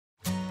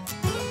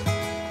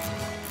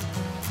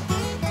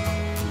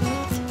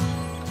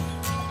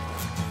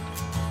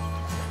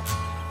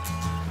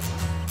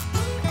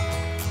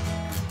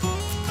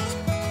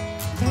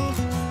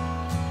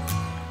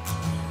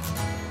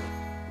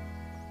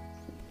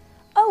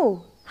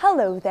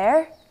Hello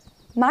there,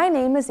 my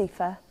name is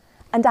Aoife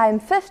and I am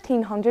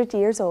 1500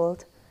 years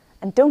old,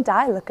 and don't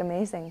I look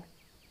amazing?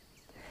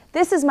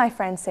 This is my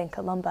friend St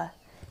Columba.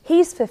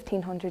 He's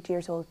 1500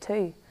 years old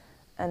too,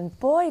 and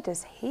boy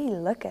does he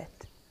look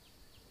it.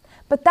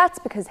 But that's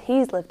because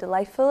he's lived a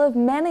life full of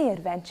many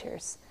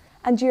adventures,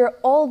 and you're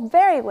all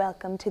very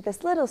welcome to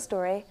this little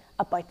story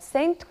about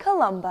St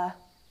Columba.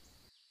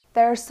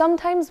 There are some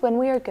times when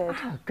we are good.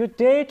 Good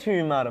day to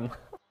you, madam.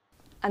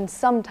 And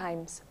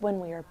sometimes when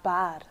we are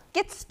bad.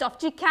 Get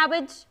stuffed, you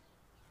cabbage.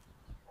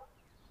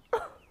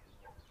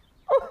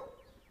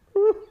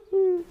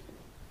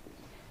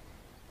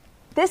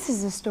 This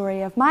is the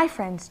story of my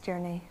friend's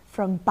journey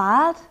from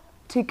bad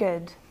to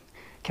good.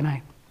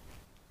 Can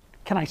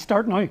I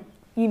start now?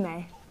 You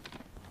may.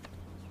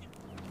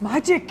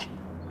 Magic!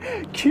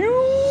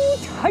 Cue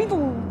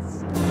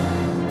titles!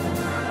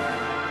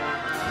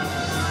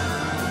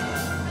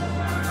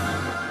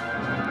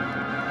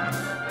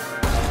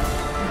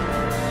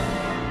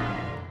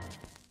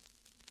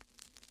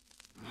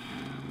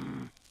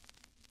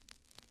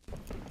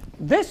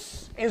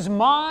 This is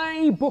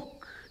my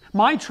book,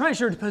 my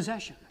treasured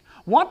possession.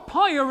 What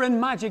power and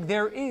magic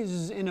there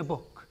is in a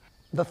book.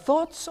 The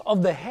thoughts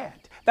of the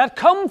head that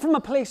come from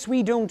a place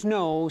we don't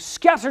know,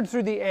 scattered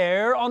through the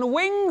air on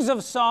wings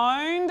of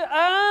sound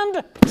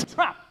and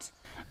trapped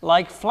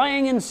like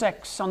flying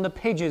insects on the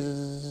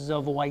pages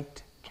of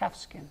white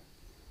calfskin.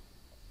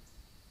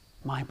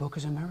 My book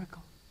is a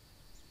miracle.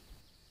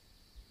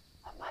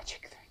 A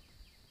magic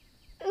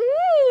thing.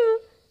 Ooh,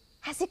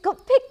 has it got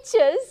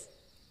pictures?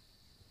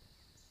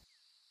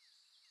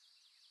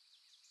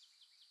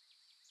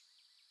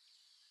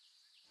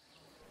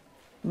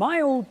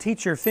 My old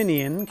teacher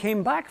Finian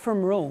came back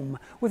from Rome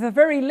with the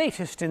very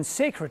latest in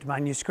sacred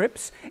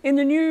manuscripts in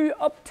the new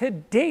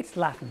up-to-date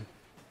Latin.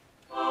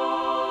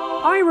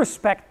 I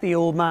respect the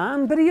old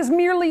man, but he is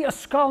merely a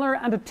scholar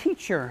and a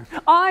teacher.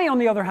 I, on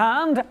the other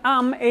hand,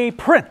 am a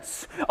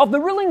prince of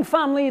the ruling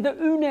family, the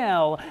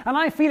Unel, and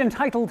I feel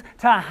entitled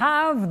to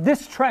have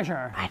this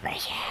treasure. My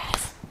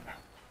precious.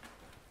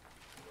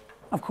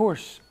 Of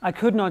course, I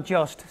could not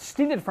just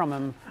steal it from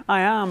him. I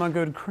am a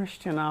good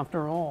Christian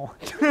after all.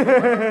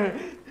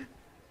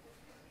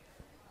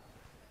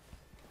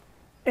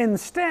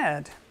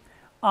 Instead,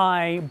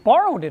 I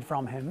borrowed it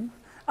from him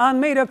and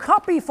made a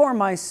copy for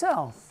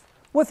myself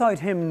without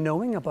him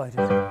knowing about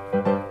it.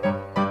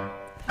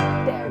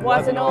 There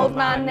was an old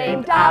man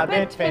named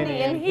Abbot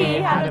Finian. He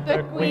had a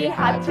book we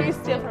had to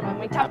steal from him.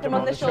 We tapped him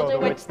on the shoulder,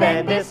 which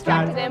then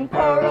distracted him.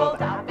 Poor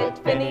old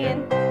Abbot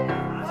Finian.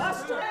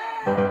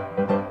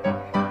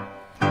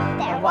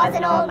 There was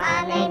an old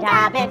man named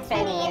Abbot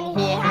Finian.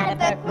 He had a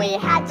book we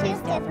had to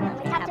steal from him.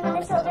 We tapped him on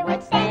the shoulder,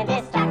 which then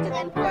distracted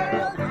him. Poor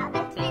old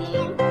Abbot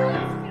Finian.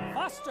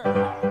 Faster!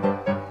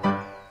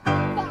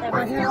 There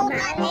was an old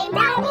man named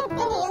Abbot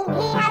Finian. He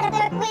had a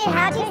book we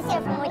had to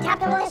steal from him. We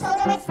tapped him on the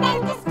shoulder, which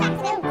then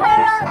distracted him. Poor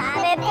old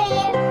Abbot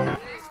Finian.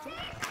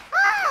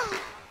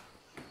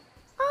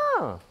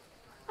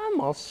 I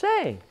must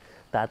say,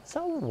 that's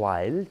a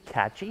wild,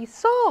 catchy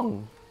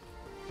song.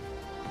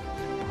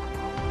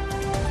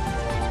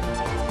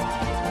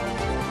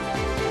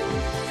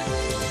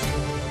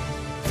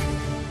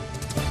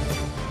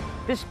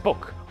 This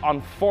book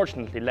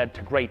unfortunately led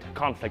to great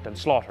conflict and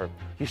slaughter.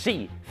 You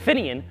see,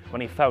 Finian,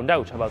 when he found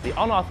out about the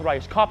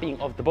unauthorised copying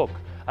of the book,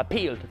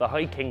 appealed to the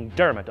High King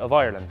Dermot of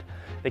Ireland.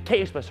 The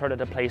case was heard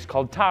at a place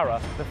called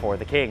Tara before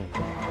the king.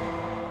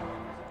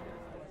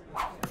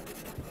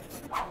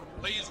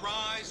 Please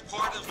rise,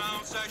 court is now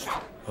in session.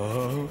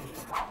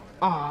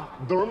 I,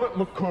 Dermot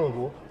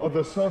McCurble of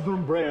the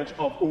southern branch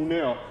of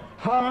Unel,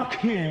 High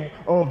King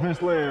of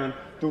this land,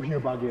 do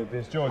hereby give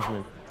this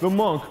judgment. The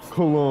monk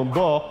Columba,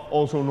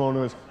 also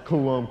known as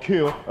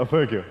Colmcille, I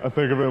thank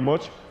you very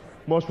much,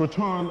 must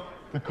return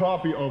the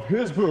copy of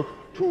his book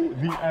to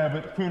the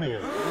Abbot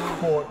Finian.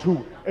 For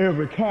to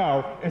every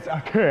cow, it's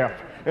a calf,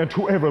 and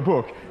to every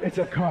book, it's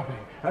a copy.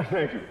 I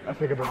thank you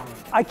very much.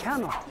 I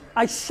cannot,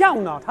 I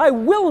shall not, I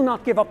will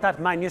not give up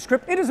that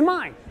manuscript. It is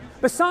mine.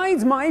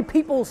 Besides, my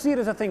people see it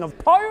as a thing of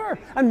power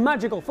and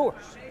magical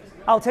force.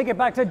 I'll take it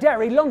back to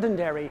Derry,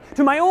 Londonderry,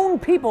 to my own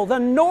people, the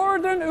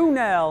Northern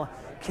Unel.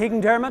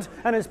 King Dermot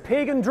and his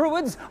pagan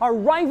druids are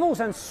rivals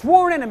and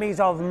sworn enemies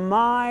of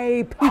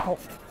my people.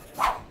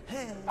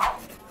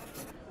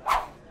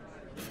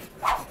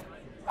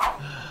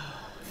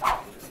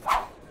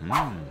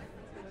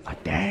 A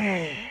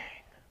day.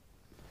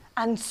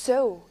 And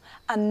so,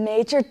 a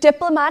major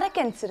diplomatic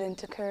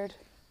incident occurred.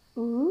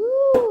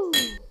 Ooh.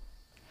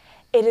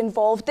 It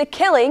involved the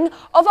killing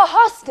of a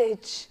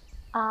hostage.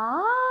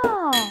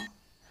 Ah.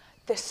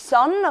 The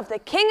son of the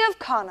King of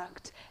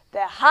Connacht,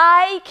 the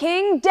High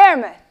King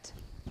Dermot.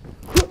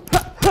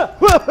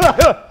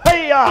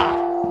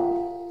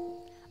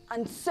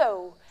 And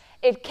so,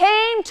 it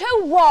came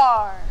to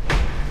war.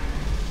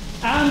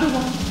 And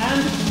one,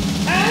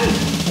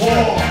 and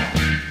War!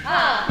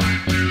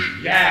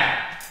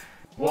 Yeah!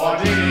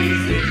 What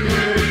is it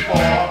good for?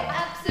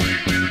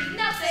 Absolutely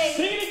nothing.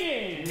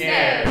 say it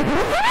again.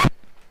 No!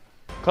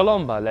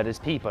 Columba led his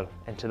people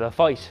into the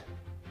fight.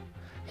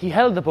 He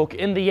held the book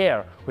in the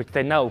air, which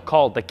they now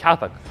called the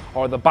Catholic,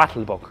 or the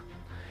Battle Book.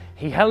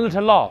 He held it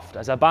aloft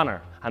as a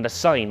banner and a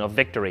sign of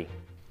victory.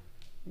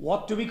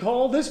 What do we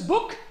call this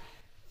book?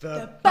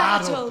 The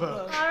Battle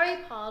Book. Harry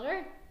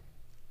Potter.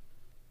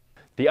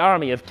 The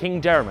army of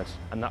King Dermot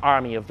and the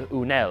army of the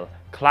Unel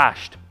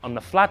clashed on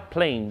the flat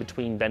plain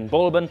between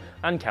Benbulben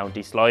and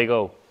County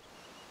Sligo.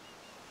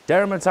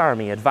 Dermot's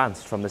army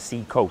advanced from the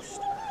sea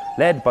coast,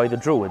 led by the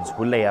Druids,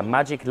 who lay a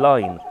magic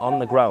line on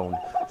the ground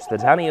so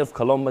that any of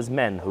Columba's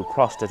men who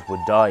crossed it would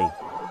die.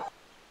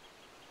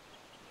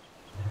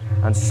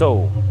 And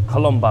so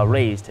Columba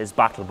raised his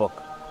battle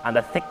book, and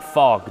a thick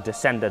fog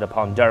descended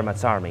upon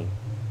Dermot's army.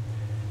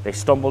 They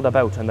stumbled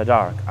about in the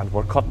dark and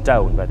were cut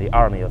down by the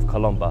army of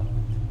Columba.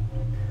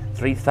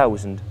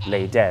 3,000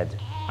 lay dead,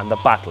 and the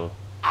battle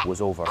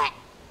was over.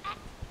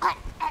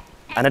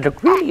 And it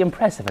looked really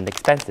impressive and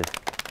expensive.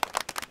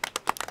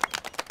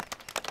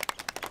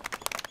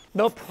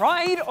 The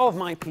pride of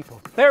my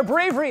people, their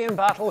bravery in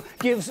battle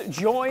gives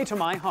joy to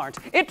my heart.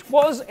 It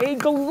was a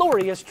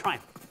glorious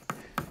triumph.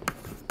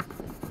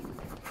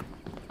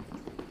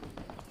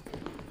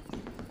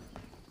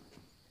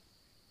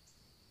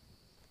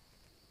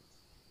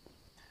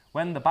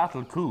 When the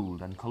battle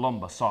cooled and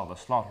Columba saw the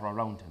slaughter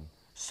around him,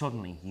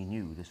 suddenly he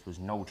knew this was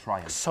no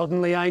triumph.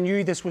 Suddenly I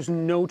knew this was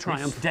no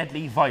triumph. This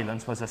deadly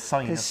violence was a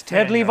sign of failure. This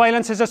deadly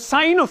violence is a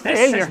sign of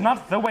failure. This is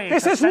not the way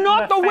This is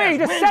not the way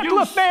to settle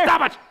affairs.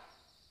 Stop it!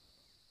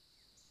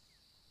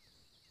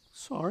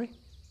 Sorry.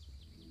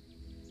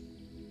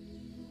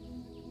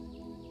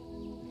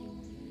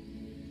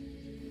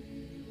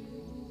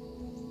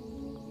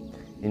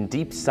 In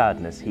deep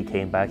sadness he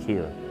came back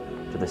here,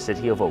 to the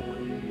city of Oak,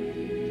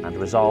 and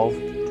resolved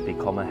to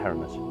become a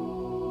hermit.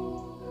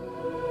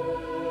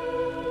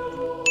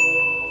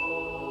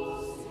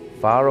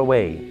 Far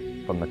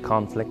away from the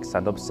conflicts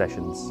and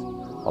obsessions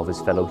of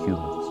his fellow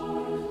humans.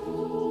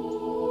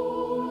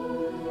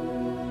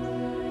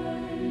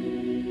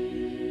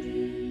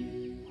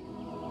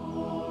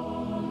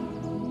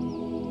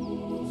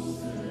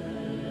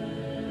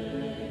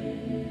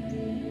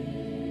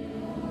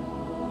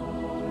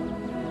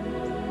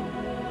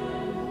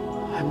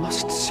 I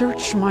must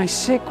search my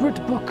sacred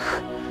book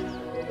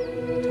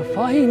to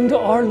find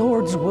our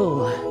Lord's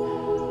will,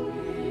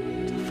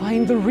 to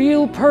find the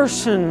real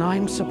person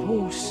I'm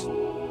supposed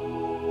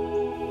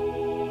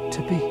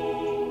to be.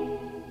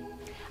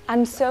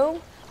 And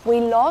so we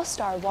lost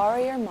our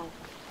warrior monk,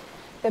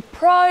 the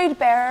proud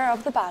bearer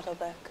of the battle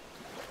book.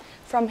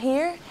 From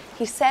here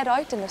he set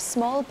out in a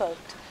small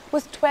boat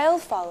with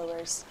 12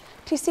 followers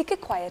to seek a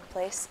quiet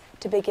place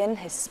to begin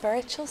his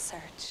spiritual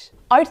search.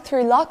 Out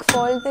through Loch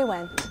Foyle they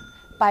went,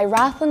 by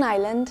Rathlin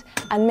Island,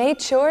 and made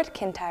shore at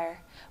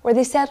Kintyre, where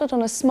they settled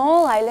on a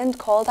small island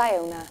called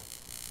Iona,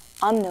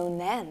 unknown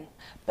then,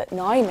 but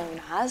now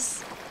known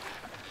as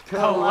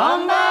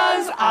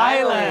Columba's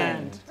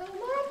Island.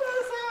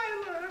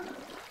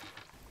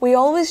 We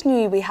always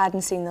knew we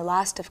hadn't seen the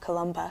last of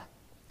Columba.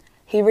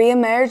 He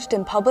re-emerged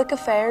in public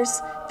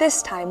affairs,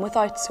 this time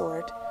without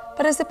sword,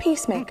 but as a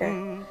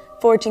peacemaker,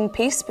 forging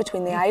peace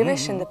between the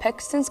Irish and the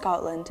Picts in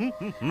Scotland,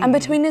 and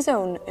between his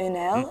own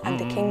Unel and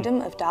the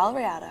kingdom of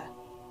Dalriada.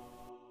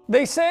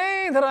 They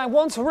say that I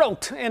once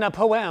wrote in a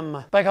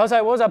poem, because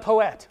I was a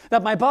poet,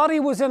 that my body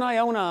was in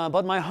Iona,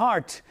 but my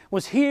heart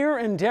was here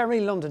in Derry,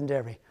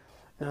 Londonderry.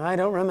 Now, I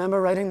don't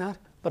remember writing that,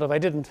 but if I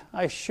didn't,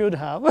 I should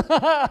have.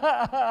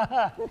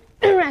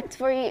 Correct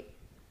for you.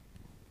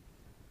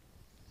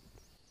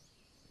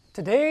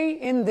 Today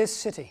in this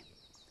city,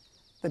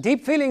 the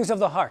deep feelings of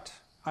the heart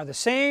are the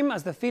same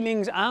as the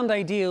feelings and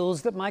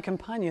ideals that my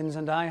companions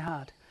and I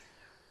had.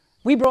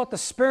 We brought the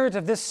spirit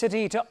of this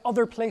city to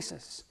other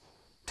places,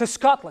 to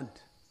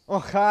Scotland. Oh,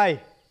 hi.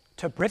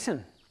 To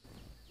Britain.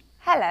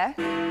 Hello.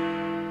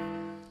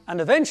 And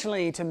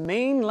eventually to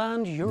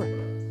mainland Europe.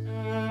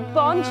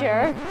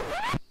 Bonjour.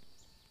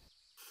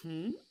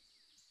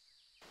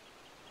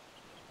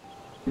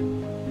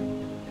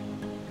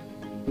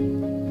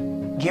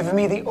 Give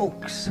me the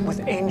oaks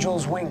with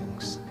angels'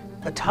 wings,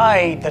 the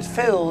tide that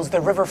fills the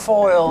river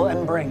Foyle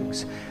and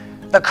brings,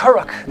 the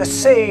curragh, the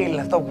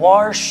sail, the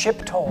war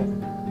ship tall,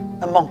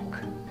 the monk,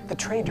 the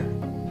trader,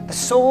 the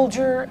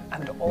soldier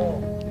and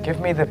all. Give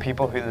me the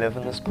people who live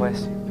in this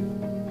place,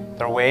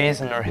 their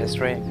ways and their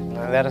history, and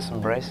let us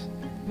embrace.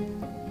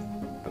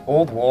 The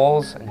old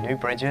walls and new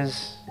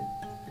bridges,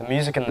 the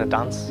music and the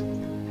dance,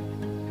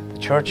 the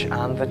church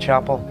and the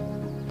chapel,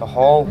 the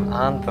hall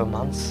and the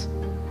manse.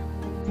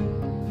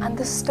 And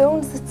the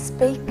stones that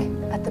speak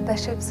at the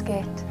bishop's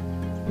gate,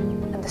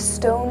 and the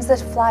stones that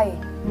fly,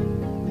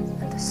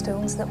 and the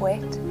stones that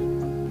wait.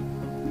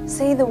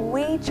 See the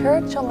wee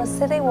church on the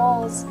city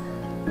walls,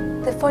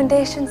 the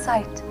foundation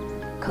site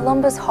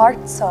Columba's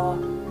heart saw.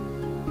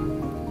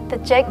 The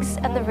jigs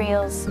and the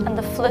reels and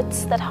the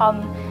flutes that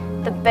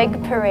hum, the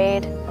big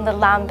parade and the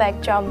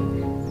lambeck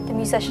drum, the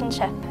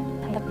musicianship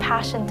and the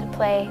passion to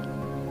play,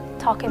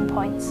 talking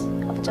points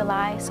of a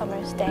July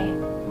summer's day.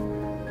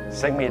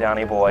 Sing me,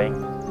 Danny boy,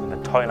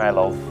 the town I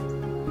love.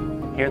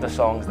 Hear the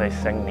songs they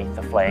sing neath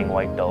the flying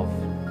white dove.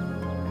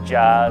 The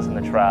jazz and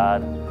the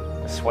trad,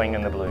 swing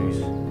and the blues,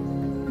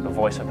 the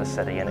voice of the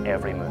city in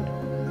every mood.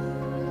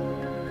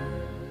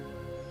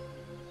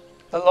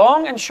 The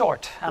long and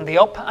short and the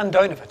up and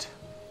down of it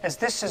is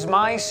this is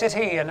my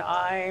city and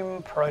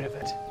I'm proud of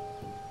it.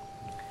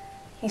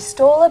 He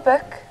stole a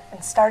book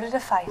and started a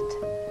fight,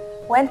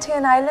 went to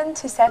an island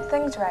to set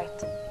things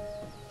right.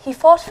 He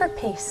fought for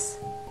peace,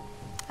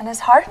 and his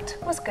heart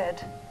was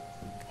good.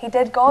 He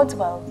did God's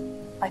will,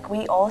 like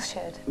we all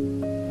should.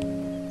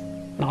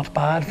 Not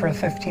bad for a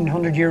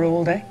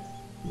 1500-year-old, eh?